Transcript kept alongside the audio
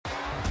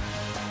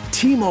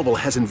T-Mobile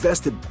has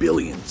invested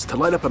billions to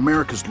light up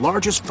America's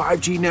largest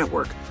 5G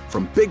network,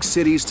 from big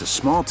cities to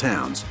small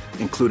towns,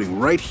 including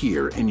right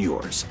here in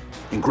yours.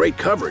 And great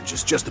coverage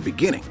is just the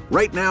beginning.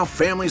 Right now,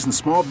 families and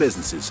small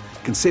businesses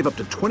can save up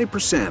to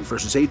 20%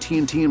 versus AT&T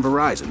and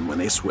Verizon when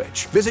they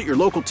switch. Visit your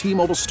local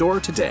T-Mobile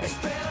store today.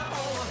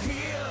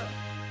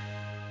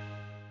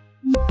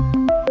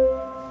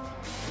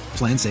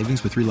 Plan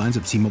savings with 3 lines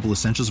of T-Mobile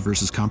Essentials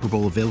versus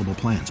comparable available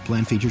plans.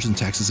 Plan features and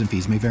taxes and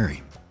fees may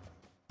vary.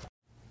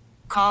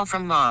 Call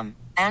from mom.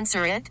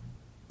 Answer it.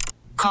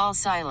 Call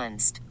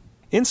silenced.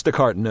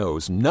 Instacart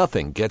knows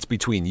nothing gets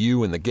between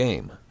you and the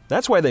game.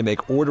 That's why they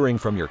make ordering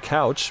from your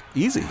couch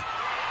easy.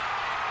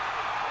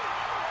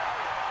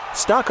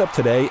 Stock up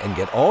today and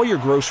get all your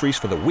groceries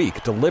for the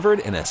week delivered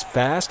in as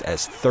fast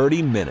as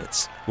 30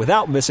 minutes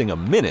without missing a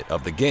minute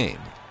of the game.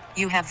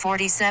 You have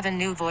 47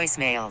 new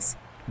voicemails.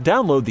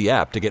 Download the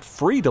app to get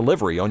free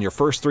delivery on your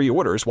first 3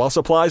 orders while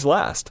supplies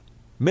last.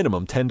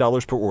 Minimum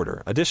 $10 per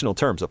order. Additional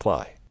terms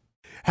apply.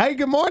 Hey,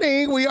 good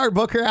morning. We are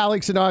Booker,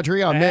 Alex, and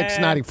Audrey on Mix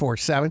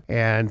 94.7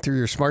 and through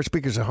your smart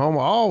speakers at home,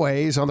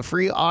 always on the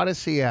free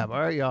Odyssey app. All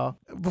right, y'all.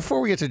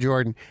 Before we get to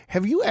Jordan,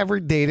 have you ever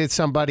dated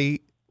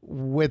somebody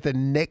with a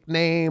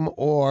nickname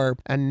or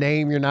a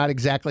name you're not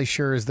exactly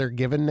sure is their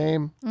given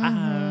name?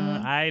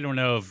 I don't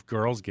know if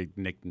girls get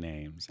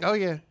nicknames. Oh,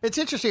 yeah. It's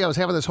interesting. I was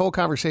having this whole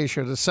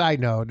conversation as a side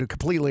note,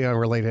 completely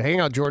unrelated. Hang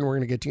on, Jordan. We're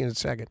going to get to you in a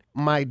second.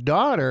 My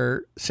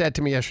daughter said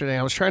to me yesterday,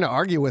 I was trying to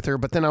argue with her,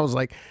 but then I was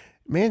like,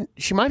 man,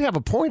 she might have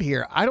a point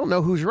here. I don't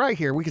know who's right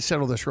here. We can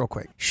settle this real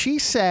quick. She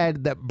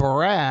said that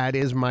Brad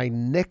is my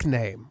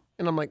nickname.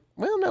 And I'm like,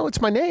 well, no,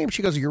 it's my name.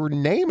 She goes, your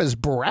name is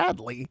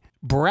Bradley.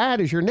 Brad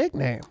is your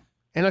nickname.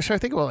 And I started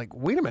thinking, well, like,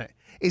 wait a minute.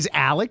 Is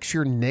Alex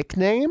your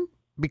nickname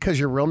because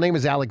your real name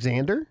is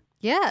Alexander?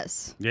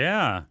 Yes.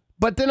 Yeah.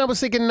 But then I was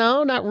thinking,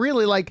 no, not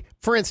really. Like,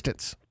 for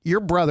instance,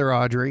 your brother,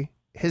 Audrey,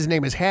 his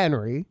name is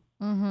Henry,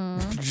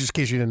 just in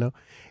case you didn't know.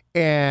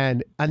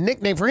 And a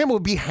nickname for him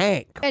would be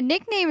Hank. A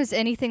nickname is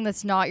anything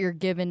that's not your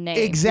given name.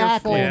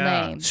 Exactly. Your full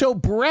name. So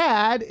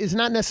Brad is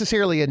not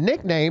necessarily a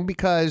nickname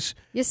because...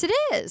 Yes, it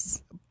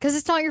is. Because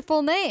it's not your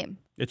full name.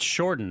 It's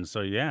shortened,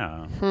 so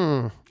yeah.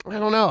 I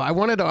don't know. I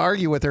wanted to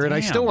argue with her, and I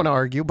still want to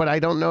argue, but I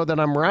don't know that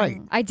I'm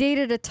right. I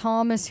dated a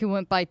Thomas who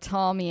went by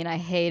Tommy, and I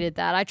hated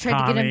that. I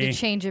tried to get him to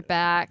change it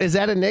back. Is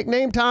that a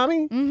nickname,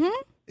 Tommy? Mm-hmm.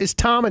 Is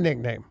Tom a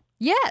nickname?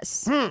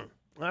 Yes.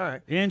 All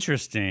right.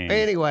 Interesting.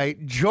 Anyway,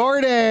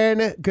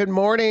 Jordan, good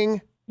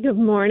morning. Good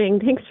morning.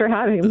 Thanks for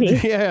having me.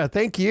 Yeah,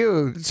 thank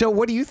you. So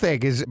what do you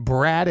think? Is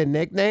Brad a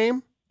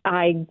nickname?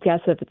 I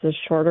guess if it's a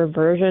shorter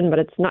version, but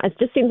it's not. It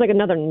just seems like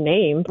another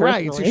name,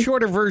 personally. Right. It's a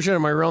shorter version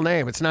of my real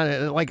name. It's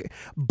not like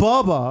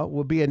Bubba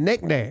would be a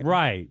nickname.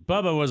 Right.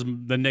 Bubba was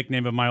the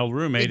nickname of my old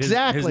roommate.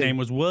 Exactly. His name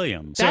was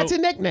William. That's a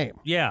nickname.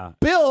 Yeah.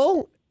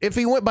 Bill, if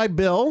he went by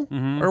Bill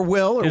or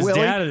Will or His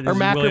Willie dad or is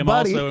Mac William or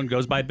Buddy. also and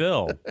goes by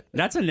Bill.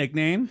 That's a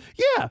nickname.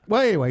 Yeah.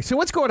 Well, anyway, so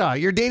what's going on?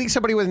 You're dating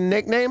somebody with a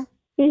nickname?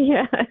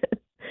 Yeah.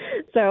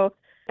 So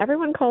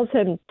everyone calls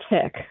him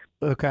Tick.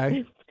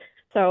 Okay.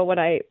 So when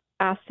I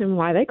asked him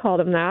why they called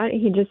him that,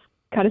 he just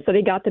kind of said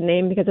he got the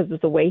name because it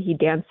was the way he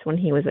danced when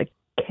he was a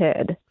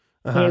kid.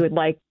 He would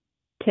like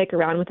tick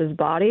around with his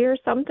body or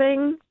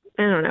something.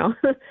 I don't know.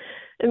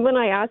 And when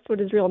I asked what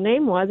his real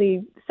name was,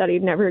 he said he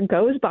never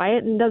goes by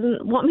it and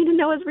doesn't want me to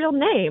know his real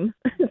name.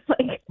 It's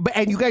like,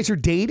 And you guys are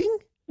dating?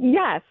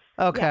 yes.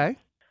 Okay. Yes.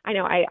 I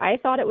know. I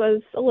thought it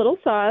was a little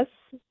sus,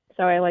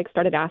 so I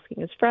started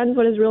asking his friends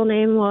what his real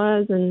name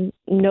was, and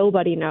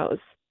nobody knows.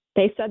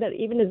 They said that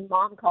even his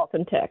mom calls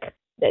him Tick.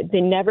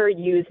 They never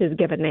use his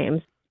given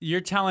names.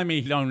 You're telling me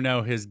you don't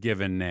know his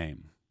given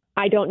name?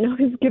 I don't know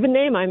his given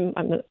name. I'm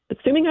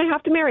assuming I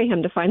have to marry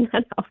him to find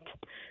that out.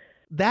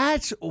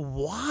 That's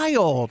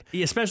wild.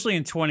 Especially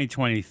in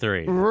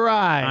 2023.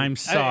 Right. I'm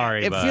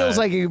sorry, It feels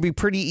like it would be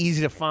pretty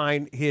easy to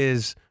find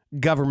his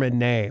government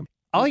name.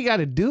 All you got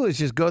to do is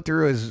just go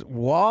through his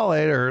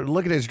wallet or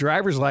look at his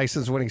driver's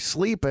license when he's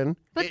sleeping.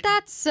 But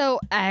that's so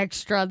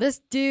extra.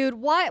 This dude,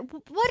 what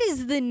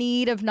is the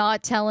need of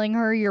not telling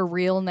her your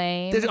real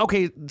name?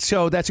 Okay,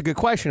 so that's a good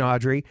question,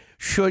 Audrey.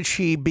 Should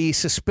she be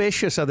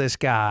suspicious of this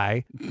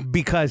guy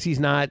because he's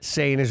not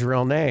saying his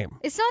real name?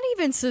 It's not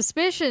even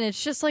suspicion.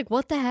 It's just like,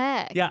 what the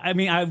heck? Yeah, I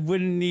mean,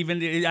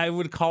 I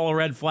would call a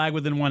red flag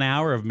within 1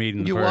 hour of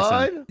meeting the You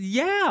person. would?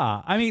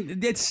 Yeah. I mean,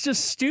 it's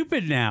just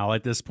stupid now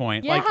at this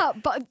point. Yeah,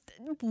 but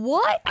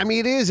what? I mean,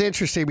 it is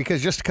interesting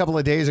because just a couple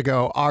of days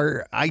ago,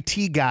 our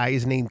IT guy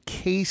is named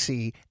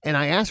Casey, and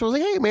I asked him, I was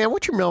like, hey, man,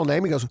 what's your middle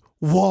name? He goes,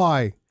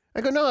 why?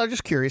 I go, no, I'm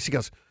just curious. He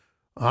goes,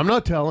 I'm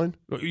not telling.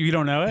 You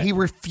don't know it? He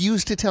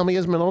refused to tell me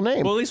his middle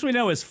name. Well, at least we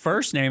know his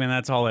first name, and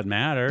that's all that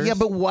matters. Yeah,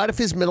 but what if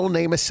his middle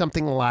name is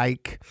something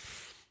like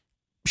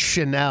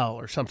Chanel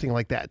or something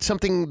like that.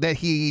 Something that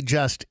he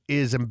just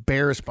is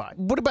embarrassed by.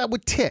 What about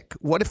with Tick?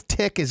 What if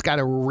Tick has got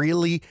a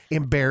really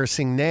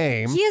embarrassing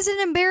name? He has an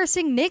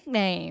embarrassing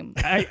nickname.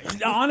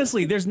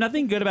 Honestly, there's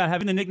nothing good about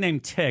having the nickname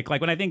Tick. Like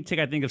when I think Tick,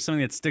 I think of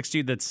something that sticks to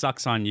you, that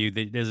sucks on you,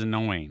 that is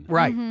annoying.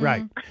 Right,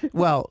 right.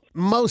 Well,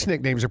 most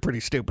nicknames are pretty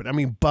stupid. I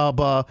mean,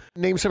 Bubba.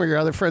 Name some of your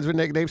other friends with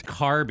nicknames.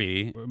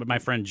 Carby, my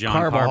friend John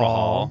Carbajal.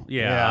 Carbajal.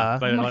 Yeah.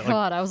 But Oh my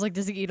God, I was like,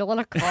 does he eat a lot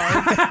of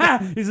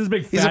carbs? he's this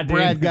big fat He's a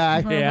bread dude. guy.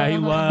 Yeah, he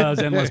loves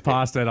endless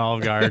pasta at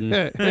Olive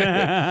Garden.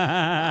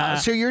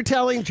 So you're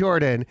telling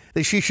Jordan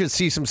that she should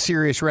see some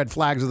serious red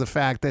flags with the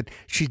fact that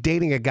she's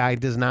dating a guy who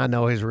does not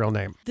know his real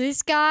name.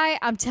 This guy,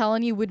 I'm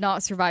telling you, would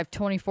not survive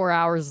 24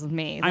 hours with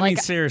me. I mean,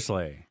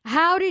 seriously.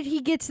 How did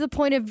he get to the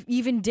point of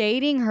even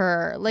dating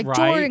her? Like, Right.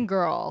 Jordan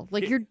girl.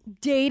 Like, you're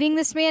dating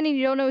this man and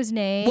you don't know his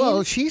name?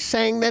 Well, she's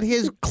saying that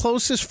his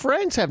closest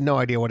friends have no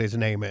idea what his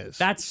name is.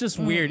 That's just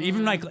weird.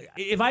 Even like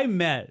if I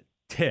met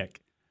Tick,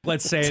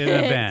 let's say at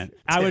an event,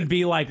 I would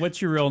be like,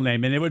 what's your real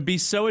name? And it would be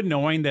so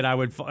annoying that I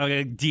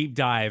would deep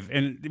dive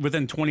and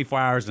within 24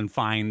 hours and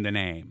find the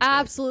name.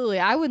 Absolutely.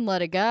 I wouldn't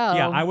let it go.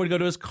 Yeah, I would go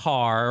to his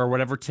car or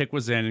whatever Tick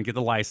was in and get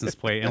the license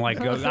plate and like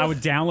go, I would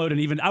download and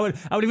even I would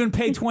even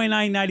pay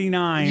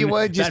 $29.99. You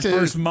would just that to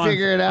first month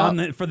figure it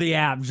out? for the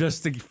app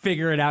just to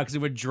figure it out because it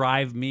would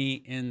drive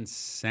me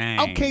insane.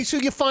 Okay, so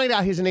you find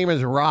out his name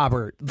is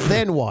Robert.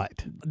 Then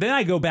what? Then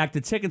I go back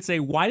to Tick and say,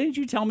 why didn't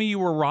you tell me you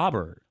were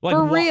Robert? Like,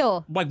 For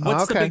real. Like,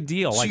 what's the big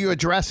deal? So Like, you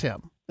address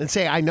him and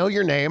say, I know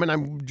your name, and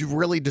I'm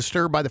really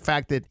disturbed by the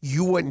fact that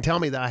you wouldn't tell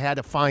me that I had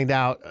to find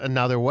out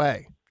another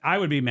way. I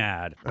would be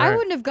mad. I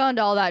wouldn't have gone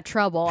to all that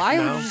trouble. I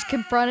would have just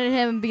confronted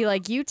him and be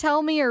like, you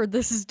tell me or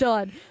this is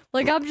done.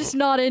 Like, I'm just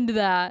not into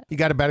that. You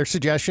got a better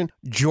suggestion?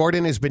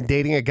 Jordan has been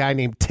dating a guy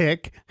named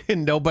Tick,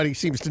 and nobody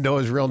seems to know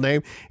his real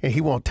name, and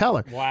he won't tell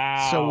her.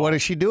 Wow. So what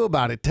does she do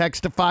about it?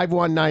 Text to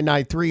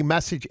 51993,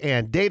 message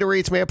and data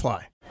rates may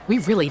apply. We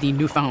really need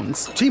new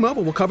phones.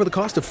 T-Mobile will cover the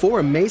cost of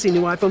 4 amazing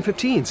new iPhone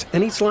 15s,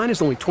 and each line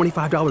is only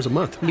 $25 a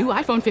month. New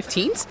iPhone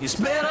 15s? It's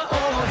better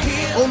over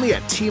here. Only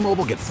at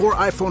T-Mobile, get 4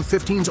 iPhone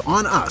 15s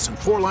on us and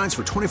 4 lines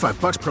for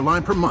 $25 per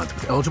line per month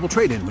with eligible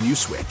trade-in when you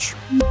switch.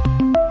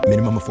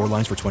 Minimum of 4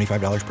 lines for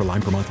 $25 per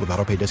line per month with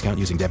autopay discount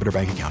using debit or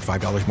bank account.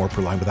 $5 more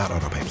per line without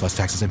autopay, plus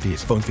taxes and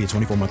fees. Phone fee at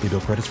 24 monthly bill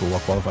credits for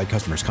well-qualified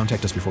customers.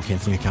 Contact us before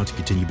canceling account to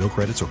continue bill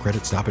credits or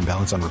credit stop and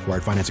balance on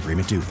required finance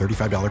agreement due.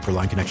 $35 per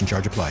line connection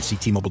charge applies. See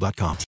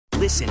T-Mobile.com.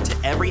 Listen to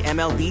every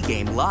MLB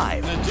game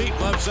live. In the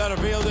deep left center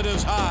field, it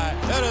is high,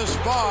 it is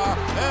far,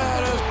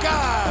 it is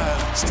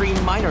gone.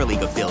 Stream minor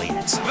league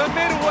affiliates. The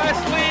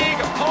Midwest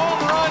League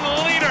home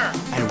run leader.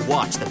 And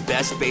watch the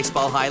best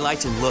baseball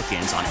highlights and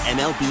look-ins on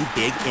MLB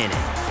Big Inning.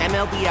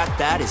 MLB At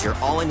Bat is your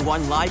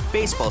all-in-one live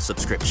baseball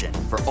subscription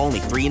for only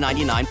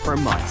 $3.99 per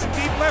month.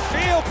 Deep left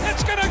field,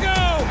 it's gonna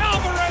go.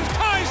 Alvarez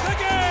ties the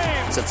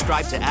game.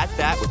 Subscribe to At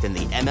Bat within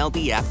the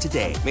MLB app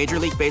today. Major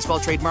League Baseball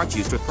trademarks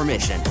used with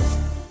permission.